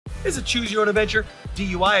This is a Choose Your Own Adventure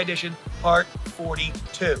DUI edition, part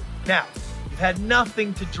 42. Now, you've had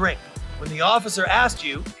nothing to drink. When the officer asked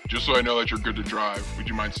you, "Just so I know that you're good to drive, would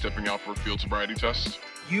you mind stepping out for a field sobriety test?"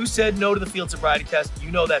 you said no to the field sobriety test.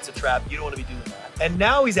 You know that's a trap. You don't want to be doing that. And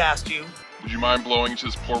now he's asked you, "Would you mind blowing into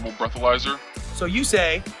this portable breathalyzer?" so you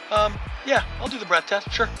say, yeah, I'll do the breath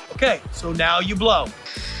test, sure. Okay, so now you blow.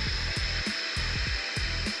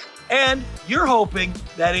 And you're hoping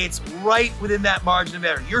that it's right within that margin of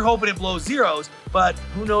error. You're hoping it blows zeros, but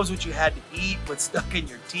who knows what you had to eat, what's stuck in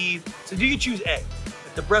your teeth. So do you choose A?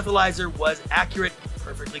 If the breathalyzer was accurate,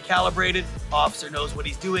 perfectly calibrated, officer knows what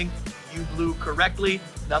he's doing, you blew correctly,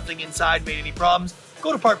 nothing inside made any problems,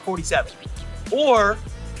 go to part 47. Or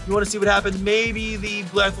you want to see what happens, maybe the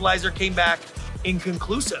breathalyzer came back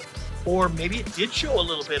inconclusive, or maybe it did show a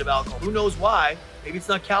little bit of alcohol. Who knows why? Maybe it's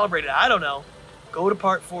not calibrated, I don't know. Go to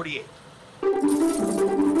part 48.